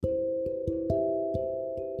Hey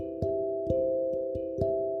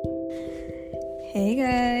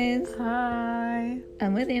guys. Hi.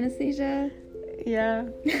 I'm with Anastasia. Yeah.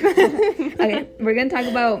 Okay, we're gonna talk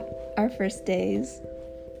about our first days.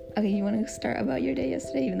 Okay, you want to start about your day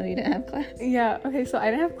yesterday, even though you didn't have class? Yeah, okay, so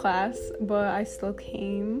I didn't have class, but I still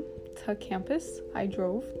came to campus. I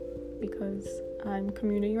drove because I'm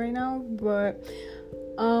commuting right now, but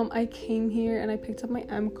I came here and I picked up my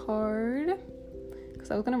M card because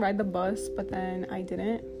I was gonna ride the bus, but then I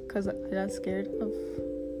didn't because I got scared of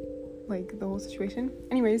like the whole situation.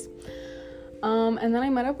 Anyways, and then I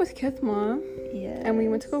met up with Kithma. Yeah. And we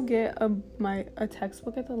went to go get a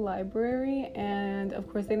textbook at the library, and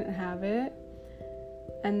of course they didn't have it.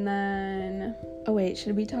 And then oh wait,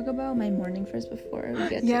 should we talk about my morning first before we get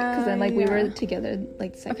to it? Because then we were together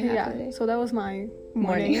like the second half of the day. So that was my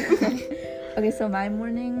morning. Okay, so my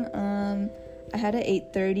morning, I had an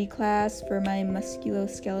 8:30 class for my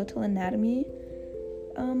musculoskeletal anatomy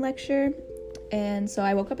lecture, and so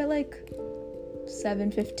I woke up at like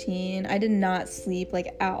 7:15. I did not sleep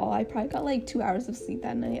like at all. I probably got like 2 hours of sleep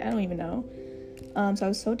that night. I don't even know. So I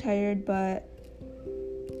was so tired, but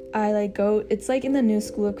I like go, it's like in the new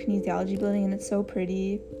School of Kinesiology building, and it's so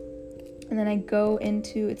pretty. And then I go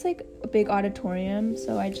into, it's like a big auditorium,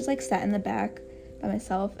 so I just like sat in the back by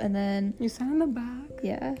myself. And then You sat in the back?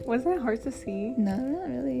 Yeah. Wasn't it hard to see? No, not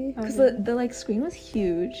really, because Okay. the like screen was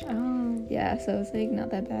huge. Oh. Yeah, so it was like not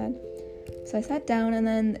that bad. So I sat down, and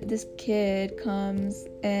then this kid comes,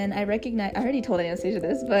 and I already told Anastasia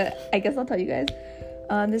this, but I guess I'll tell you guys.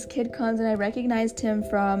 This kid comes, and I recognized him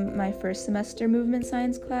from my first semester movement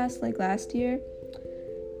science class, like last year.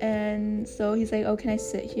 And so he's like, oh, can I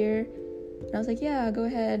sit here? And I was like, yeah, go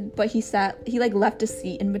ahead. But he like left a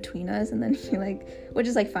seat in between us, and then he like, which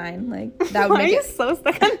is like fine, like that would Why make are you it so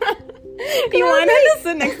stuck on that? You wanted to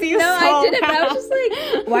sit next to you. No, so I didn't, but I bad. was just like,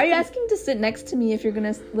 why are you asking to sit next to me if you're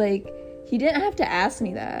gonna, like, he didn't have to ask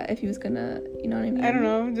me that if he was gonna, you know what I mean? I don't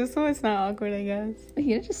know, just so it's not awkward, I guess.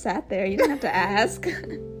 He just sat there. You didn't have to ask.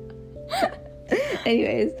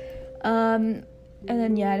 Anyways, and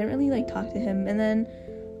then, yeah, I didn't really, like, talk to him. And then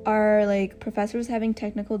our, like, professor was having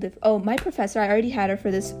technical my professor, I already had her for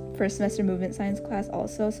this first semester movement science class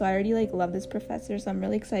also, so I already, like, love this professor, so I'm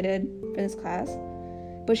really excited for this class.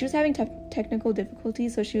 But she was having technical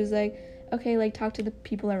difficulties, so she was like, okay, like, talk to the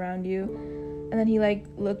people around you. And then he, like,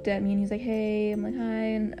 looked at me, and he's like, hey. I'm like,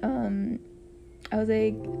 hi.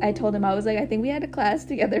 And I told him, I was like, I think we had a class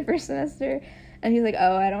together first semester. And he's like,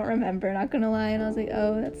 oh, I don't remember, not gonna lie. And I was like,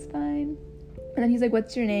 oh, that's fine. And then he's like,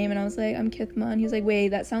 what's your name? And I was like, I'm Kithma. And he was like, wait,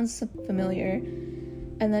 that sounds familiar.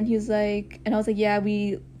 And then he was like, and I was like, yeah,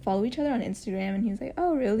 we follow each other on Instagram. And he was like,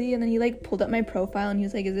 oh, really? And then he, like, pulled up my profile, and he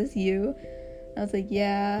was like, is this you? And I was like,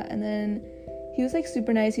 yeah. And then he was, like,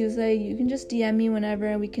 super nice. He was like, you can just DM me whenever,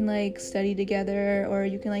 and we can, like, study together, or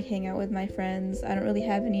you can, like, hang out with my friends. I don't really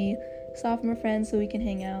have any sophomore friends, so we can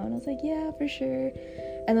hang out. And I was like, yeah, for sure.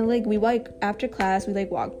 And then, like, we, like, after class, we, like,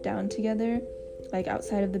 walked down together, like,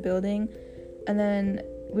 outside of the building. And then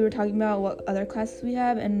we were talking about what other classes we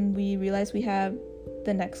have, and we realized we have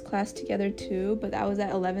the next class together, too, but that was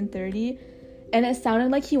at 11:30. And it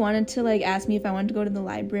sounded like he wanted to, like, ask me if I wanted to go to the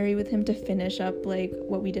library with him to finish up, like,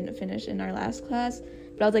 what we didn't finish in our last class.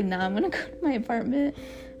 But I was like, nah, I'm gonna go to my apartment.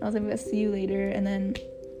 And I was like, I'll see you later. And then,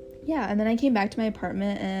 yeah, and then I came back to my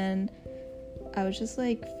apartment, and I was just,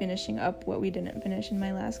 like, finishing up what we didn't finish in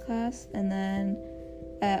my last class. And then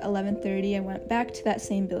at 11:30, I went back to that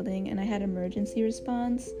same building, and I had emergency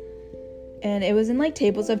response. And it was in, like,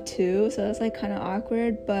 tables of 2, so it was, like, kind of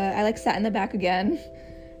awkward. But I, like, sat in the back again.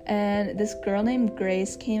 And this girl named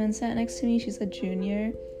Grace came and sat next to me. She's a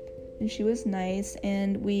junior, and she was nice,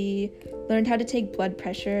 and we learned how to take blood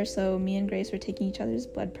pressure. So me and Grace were taking each other's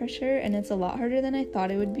blood pressure, and it's a lot harder than I thought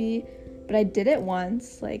it would be, but I did it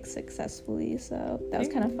once, like, successfully, so that was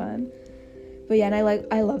kind of fun. But yeah, and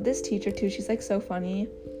I love this teacher too. She's, like, so funny.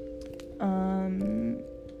 And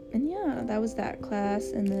yeah, that was that class.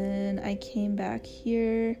 And then I came back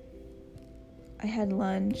here. I had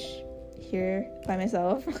lunch here by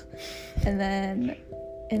myself. And then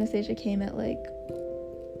Anastasia came at, like,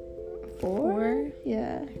 4?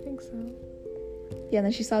 Yeah. I think so. Yeah, and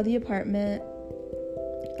then she saw the apartment.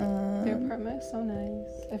 The apartment is so nice,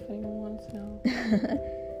 if anyone wants to know.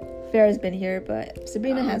 Farrah's been here, but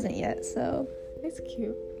Sabrina hasn't yet, so It's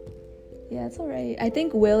cute. yeah, it's alright. I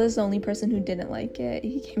think Will is the only person who didn't like it.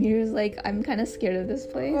 He came here, he was like, I'm kind of scared of this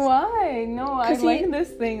place. Why? No, I 'Cause like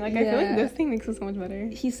this thing. Like, I feel like Yeah. this thing makes it so much better.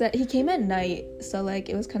 He said he came at night, so, like,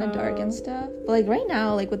 it was kind of dark and stuff. But, like, right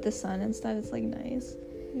now, like, with the sun and stuff, it's, like, nice.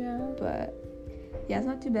 Yeah. But yeah, it's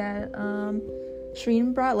not too bad.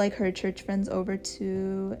 Shreen brought like her church friends over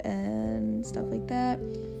too and stuff like that.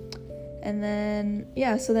 And then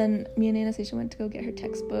yeah, so then me and Anastasia went to go get her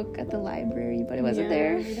textbook at the library, but it wasn't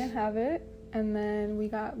there. We didn't have it. And then we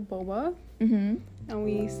got boba. Mm-hmm. And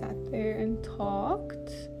we sat there and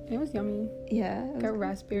talked. It was yummy. Yeah. Got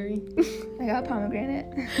raspberry. I got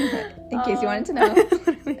pomegranate. In case you wanted to know.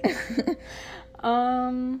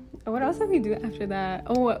 What else did we do after that?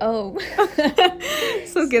 Oh.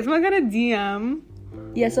 So Gizmo got a DM.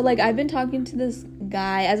 Yeah, so like I've been talking to this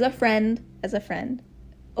guy as a friend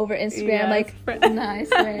over Instagram, like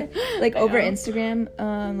nice, right? Like over Instagram,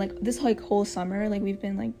 like this like whole summer, like we've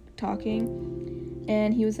been like talking,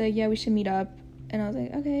 and he was like, yeah, we should meet up, and I was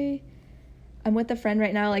like, okay. I'm with a friend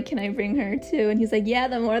right now, like, can I bring her too? And he's like, yeah,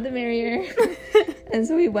 the more the merrier. And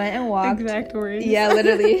so we went and walked. Exact words. Yeah,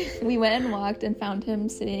 literally. We went and walked and found him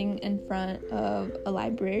sitting in front of a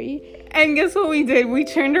library. And guess what we did? We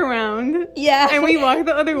turned around. Yeah. And we walked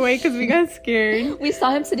the other way because we got scared. We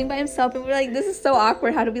saw him sitting by himself and we were like, this is so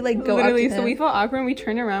awkward. How do we, like, go literally, up to him? So we felt awkward and we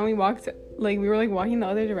turned around. We walked, like, we were, like, walking the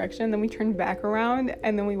other direction. Then we turned back around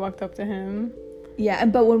and then we walked up to him. Yeah,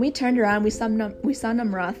 but when we turned around, we saw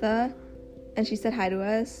Namratha. And she said hi to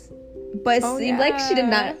us. But it seemed like she did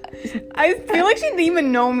not. I feel like she didn't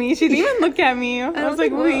even know me. She didn't even look at me. I was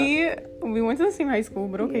like, we went to the same high school,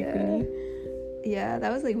 but okay, Queenie. Yeah,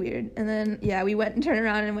 that was like weird. And then, yeah, we went and turned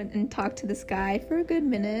around and went and talked to this guy for a good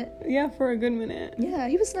minute. Yeah, for a good minute. Yeah,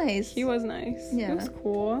 he was nice. He was nice. Yeah. He was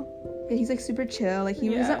cool. Yeah, he's like super chill. Like, he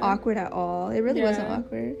wasn't awkward at all. It really wasn't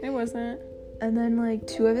awkward. It wasn't. And then, like,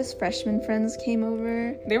 2 of his freshman friends came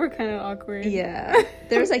over. They were kind of awkward. Yeah.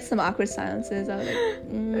 There was, like, some awkward silences. I was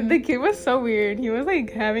like, The kid was so weird. He was,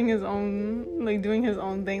 like, having his own, like, doing his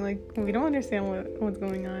own thing. Like, we don't understand what's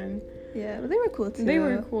going on. Yeah, but they were cool, too. They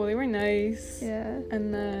were cool. They were nice. Yeah.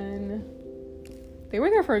 And then they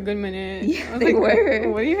were there for a good minute. Yeah, they were.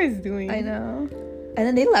 What are you guys doing? I know. And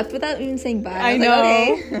then they left without even saying bye. I know.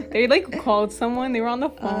 Like, okay. They, like, called someone. They were on the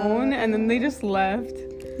phone, and then they just left.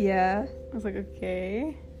 Yeah. I was like,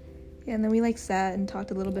 okay. Yeah, and then we, like, sat and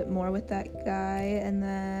talked a little bit more with that guy, and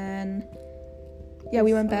then, yeah,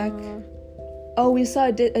 we went back. Oh, we saw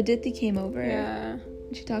Aditi came over. Yeah.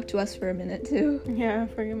 She talked to us for a minute, too. Yeah,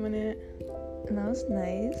 for a minute. And that was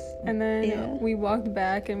nice. And then we walked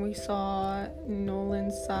back, and we saw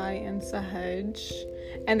Nolan, Sai, and Sahaj.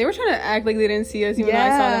 And they were trying to act like they didn't see us, even though I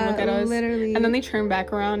saw them look at us. Literally. And then they turned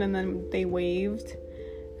back around, and then they waved.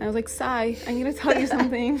 I was like, Sai, I need to tell you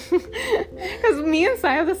something. Because me and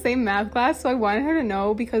Sai have the same math class, so I wanted her to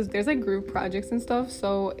know, because there's, like, group projects and stuff.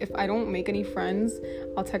 So if I don't make any friends,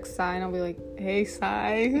 I'll text Sai, and I'll be like, hey,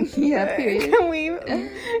 Sai. Yeah, period.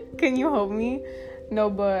 Can you help me? No,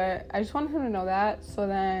 but I just wanted her to know that. So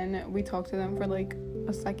then we talked to them for, like,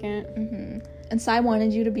 a second. Mm-hmm. And Sai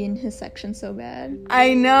wanted you to be in his section so bad.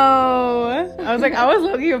 I know. I was like, I was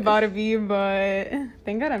low-key about to be, but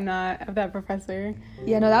thank God I'm not of that professor.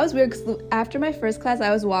 Yeah, no, that was weird, because after my first class, I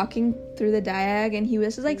was walking through the diag, and he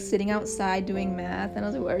was just, like, sitting outside doing math, and I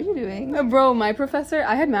was like, what are you doing? Bro, my professor,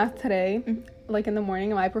 I had math today, like, in the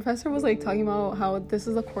morning, and my professor was, like, talking about how this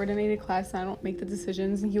is a coordinated class, and I don't make the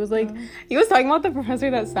decisions, and he was, like, he was talking about the professor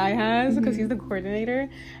that Sai has, because he's the coordinator,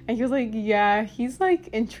 and he was, like, yeah, he's, like,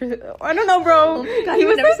 interested, I don't know, bro. Oh my God, he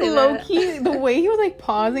was, like, low-key, the way he was, like,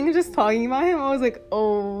 pausing and just talking about him, I was, like,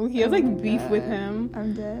 oh, he has, like, beef with him.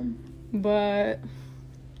 I'm dead. But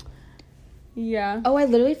yeah. Oh, I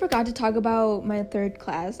literally forgot to talk about my third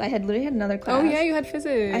class. I had literally had another class. Oh, yeah, you had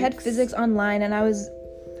physics. I had physics online, and I was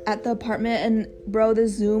at the apartment, and bro, the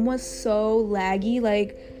Zoom was so laggy.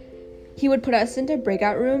 Like, he would put us into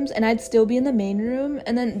breakout rooms, and I'd still be in the main room,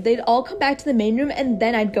 and then they'd all come back to the main room, and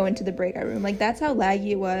then I'd go into the breakout room. Like, that's how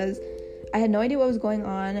laggy it was. I had no idea what was going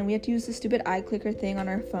on, and we had to use the stupid iClicker thing on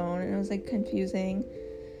our phone, and it was, like, confusing.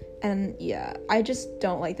 And yeah, I just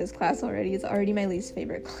don't like this class already. It's already my least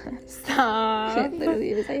favorite class. Stop. It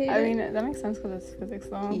literally is. I hate it. I mean, that makes sense because it's physics,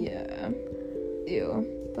 though. Yeah.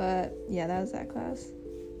 Ew. But yeah, that was that class.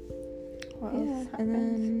 What Yeah. else And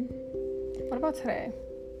then, what about today?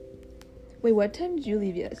 wait, what time did you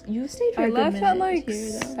leave? Yes, you stayed for I a good left minute at like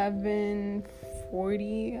here, though.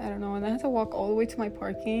 7:40. I don't know, and I had to walk all the way to my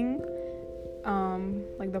parking,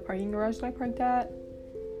 like the parking garage that I parked at,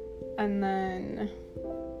 and then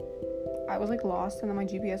I was like lost, and then my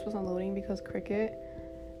GPS wasn't loading because Cricket.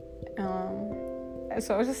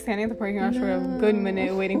 So I was just standing at the parking garage for a good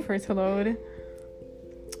minute waiting for it to load.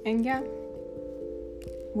 And yeah.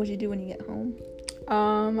 What'd you do when you get home?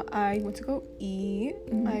 I went to go eat.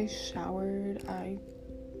 I showered. I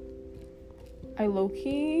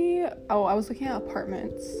low-key... Oh, I was looking at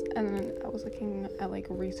apartments. And then I was looking at, like,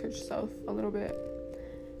 research stuff a little bit.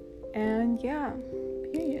 And yeah.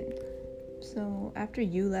 Period. So after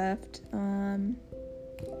you left,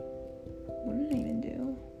 what did I even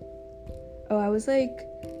do? Oh, I was like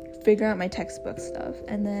figuring out my textbook stuff,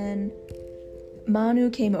 and then Manu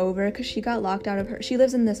came over because she got locked out of her. She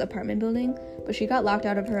lives in this apartment building, but she got locked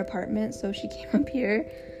out of her apartment, so she came up here.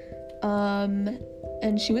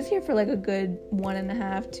 And she was here for like a good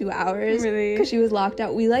 1.5, 2 hours. Really? Because she was locked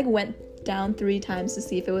out. We like went down 3 times to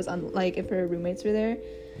see if it was if her roommates were there.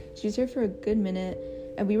 She was here for a good minute,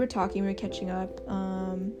 and we were talking, we were catching up.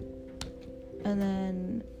 And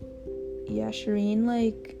then yeah, Shireen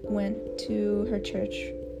like went to her church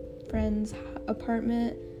friend's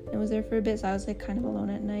apartment and was there for a bit, so I was like kind of alone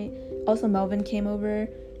at night. Also, Melvin came over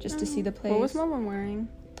just to see the place. What was Melvin wearing?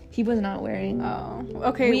 He was not wearing. Oh,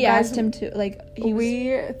 okay. We asked him to, like,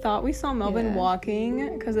 we thought we saw Melvin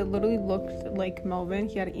walking because it literally looked like Melvin.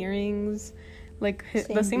 He had earrings, like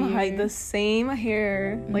the same height, the same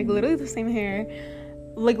hair, like literally the same hair,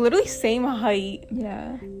 like literally same height.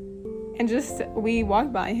 Yeah. And just we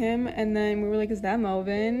walked by him, and then we were like, "Is that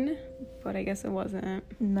Melvin?" But I guess it wasn't.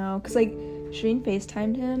 No, because like Shireen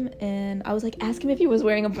FaceTimed him, and I was like, ask him if he was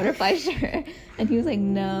wearing a butterfly shirt, and he was like,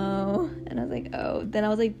 no. And I was like, oh. Then I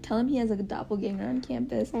was like, tell him he has like a doppelganger on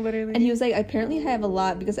campus. Literally. And he was like, apparently I have a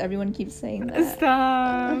lot because everyone keeps saying that.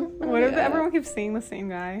 Stop. What if everyone keeps saying the same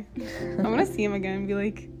guy? I want to see him again and be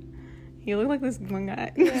like, you look like this one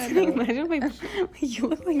guy. Yeah, no. Imagine if you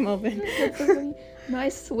look like Melvin. That's so funny. No, I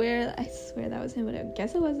swear that was him, but I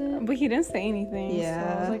guess it wasn't. But he didn't say anything. Yeah. So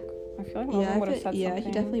I was like, I feel like Melvin would have said something. Yeah,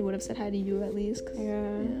 he definitely would have said hi to you at least.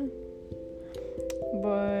 Yeah.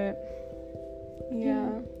 But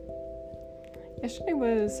yeah. Yesterday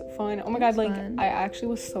was fun. Oh my god, like fun. I actually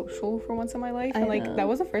was social for once in my life, and like that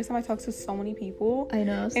was the first time I talked to so many people. I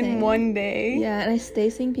know. In one day. Yeah, and I stay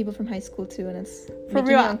seeing people from high school too, and it's for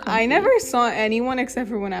real. I never saw anyone except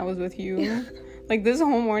for when I was with you. Yeah. Like this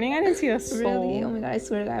whole morning, I didn't see a soul. Really? Oh my god, I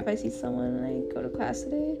swear to God, if I see someone and I go to class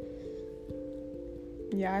today.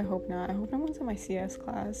 Yeah, I hope not. I hope no one's in my CS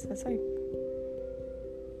class. That's like,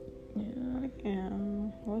 yeah,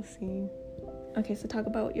 we'll see. Okay, so talk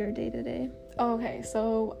about your day today. Oh, okay,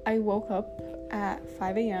 so I woke up at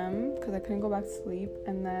 5 a.m. because I couldn't go back to sleep,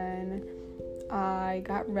 and then I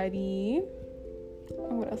got ready.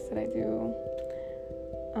 Oh, what else did I do?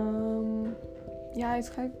 Yeah, I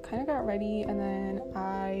just kind of got ready, and then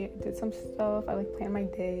I did some stuff. I like planned my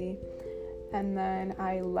day, and then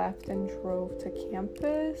I left and drove to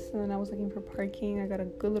campus, and then I was looking for parking. I got a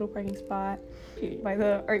good little parking spot by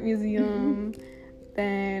the art museum.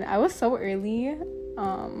 Then I was so early,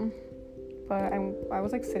 but I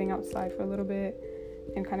was like sitting outside for a little bit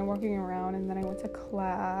and kind of walking around, and then I went to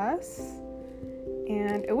class,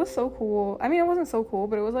 and it was so cool. I mean, it wasn't so cool,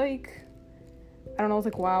 but it was like, I don't know, I was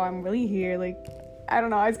like, wow, I'm really here. Like, I don't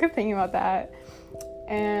know, I just kept thinking about that.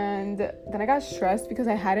 And then I got stressed because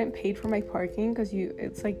I hadn't paid for my parking, because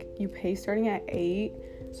it's like you pay starting at 8.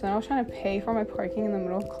 So then I was trying to pay for my parking in the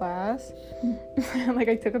middle of class. Like,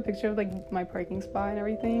 I took a picture of like my parking spot and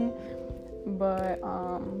everything. But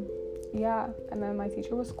yeah, and then my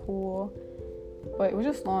teacher was cool, but it was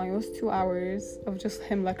just long. It was 2 hours of just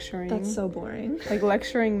him lecturing. That's so boring. Like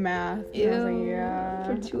lecturing math. Ew, and I was like, yeah,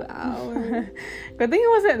 for 2 hours. Good thing it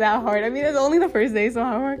wasn't that hard. I mean, it's only the first day, so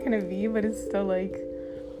how hard can it be? But it's still like,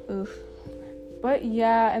 oof. But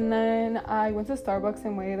yeah, and then I went to Starbucks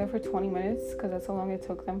and waited there for 20 minutes because that's how long it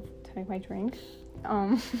took them to make my drink.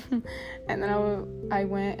 And then I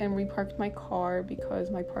went and reparked my car because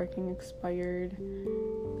my parking expired.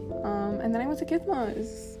 And then I went to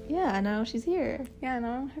Gizmos. Yeah, now she's here. Yeah,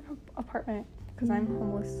 now I don't have an apartment because I'm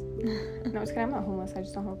homeless. No, just kidding, I'm not homeless. I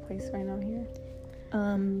just don't have a place right now here.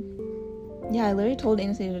 Yeah, I literally told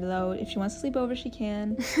Anastasia though if she wants to sleep over, she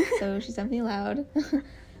can. So she's definitely allowed.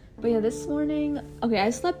 But yeah, this morning, okay,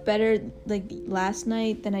 I slept better like last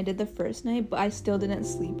night than I did the first night, but I still didn't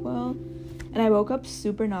sleep well. And I woke up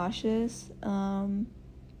super nauseous.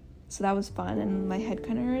 So that was fun, and my head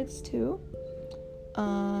kind of hurts too.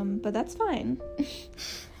 But that's fine.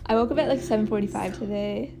 I woke up at like 7:45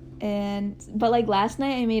 today, but like last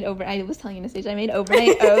night I was telling Anastasia I made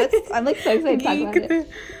overnight oats. I'm like so excited to talk about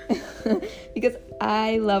it. Because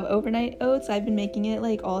I love overnight oats. I've been making it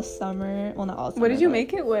like all summer. Well, not all summer. What did you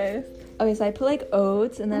make it with? Okay, so I put like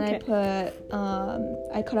oats, and then I put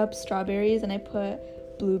I cut up strawberries, and I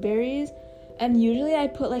put blueberries. And usually I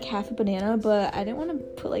put like half a banana, but I didn't want to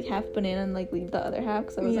put like half a banana and like leave the other half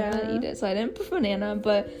because I wasn't gonna eat it. So I didn't put banana,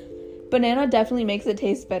 but banana definitely makes it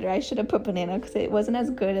taste better. I should have put banana because it wasn't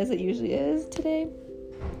as good as it usually is today.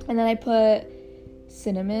 And then I put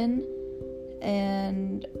cinnamon,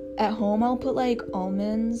 and at home I'll put like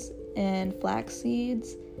almonds and flax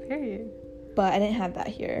seeds. Period. But I didn't have that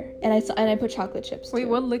here. And I put chocolate chips, Wait, too.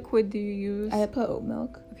 what liquid do you use? I put oat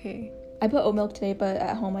milk. Okay. I put oat milk today, but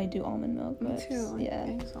at home I do almond milk. Me But too. yeah.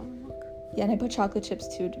 I use almond milk. Yeah, and I put chocolate chips,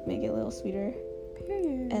 too, to make it a little sweeter.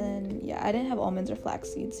 Period. And then, yeah, I didn't have almonds or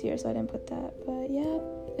flax seeds here, so I didn't put that. But, yeah,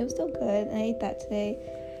 it was still good. And I ate that today.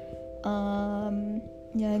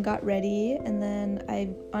 Yeah, I got ready. And then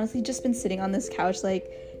I've honestly just been sitting on this couch,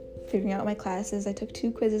 like, figuring out my classes. I took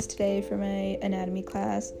 2 quizzes today for my anatomy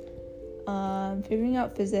class. Figuring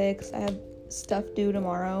out physics. I have stuff due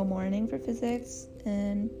tomorrow morning for physics.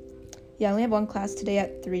 And, yeah, I only have 1 class today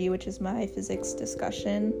at 3, which is my physics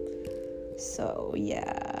discussion. So,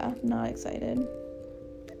 yeah, I'm not excited.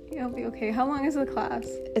 It'll be okay. How long is the class?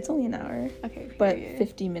 It's only an hour. Okay, But period.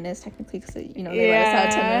 50 minutes, technically, because, you know, they let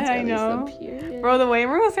us out 10 minutes I early, know. so period. Bro, the way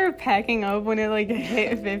everyone started packing up when it, like,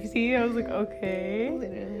 hit 50, I was like, okay.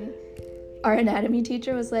 Literally. Our anatomy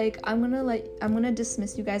teacher was like, I'm gonna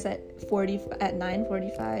dismiss you guys at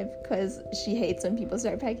 9:45 because she hates when people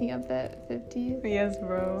start packing up at 50. Yes,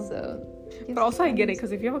 bro. So, But also, I get it,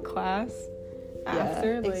 because if you have a class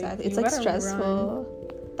after, like, exactly. you It's like gotta stressful. run.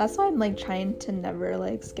 That's why I'm like trying to never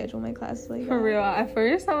like schedule my classes like For that. real. At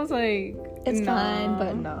first, I was like, It's nah. fine,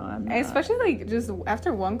 but no, I'm not. Especially, like, just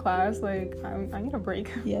after 1 class, like, I need a break.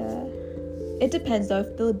 Yeah. It depends though.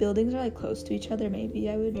 If the buildings are like close to each other, maybe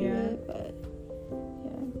I would do Yeah. it. But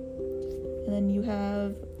yeah. And then you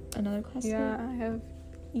have another class. Yeah, I have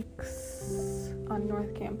EECS on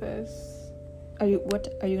North Campus. Are you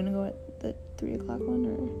gonna go at the 3:00 one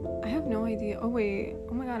or? I have no idea. Oh, wait.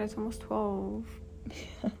 Oh, my God. It's almost 12.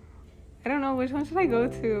 I don't know. Which one should I go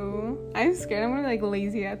to? I'm scared I'm going to be, like,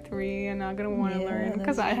 lazy at 3 and not going to want to learn.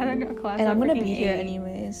 Because I had a class and at I'm gonna freaking be here 8.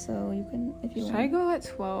 anyway, so you can if you Should want. I go at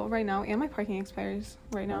 12 right now? And my parking expires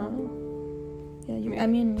right now. Yeah, Yeah. I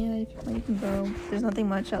mean, yeah, if you want, you can go. There's nothing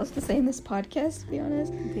much else to say in this podcast, to be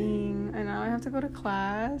honest. Dang. And now I have to go to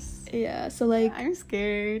class. Yeah, so like I'm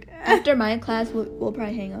scared. after my class, we'll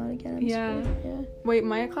probably hang out again. I'm Yeah. scared. Yeah. Wait,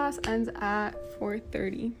 my class ends at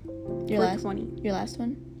 4:30. Your last 4:20. Your last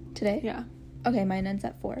one today? Yeah. Okay, mine ends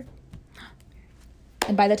at 4.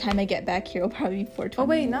 And by the time I get back here, it'll probably be 4:20. Oh,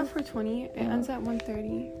 wait, not 4:20. It Oh. ends at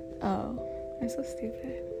 1:30. Oh, I'm so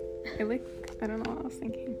stupid. I don't know what I was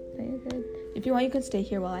thinking. no, you're good. If you want, you can stay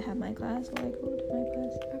here while I have my class, while I go to my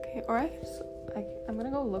class. Okay, or I'm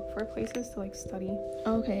gonna go look for places to, like, study.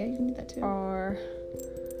 Oh, okay, you can do that too. Or,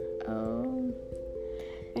 Oh.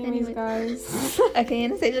 anyways, Anyway. guys. Okay,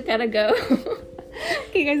 Anastasia gotta go.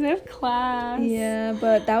 Okay, guys, I have class. Yeah,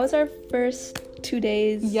 but that was our first 2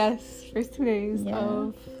 days. Yes, first 2 days Yeah.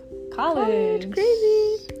 of college.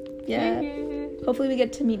 Crazy. Yeah. Period. Hopefully we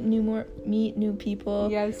get to meet new people.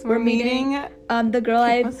 Yes, We're we're meeting the girl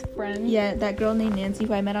Kipma's friend. Yeah, that girl named Nancy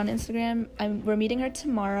who I met on Instagram. We're meeting her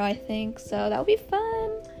tomorrow, I think. So that'll be fun.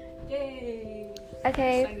 Yay.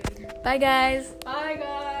 Okay. Excited. Bye guys. Bye,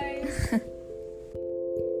 guys.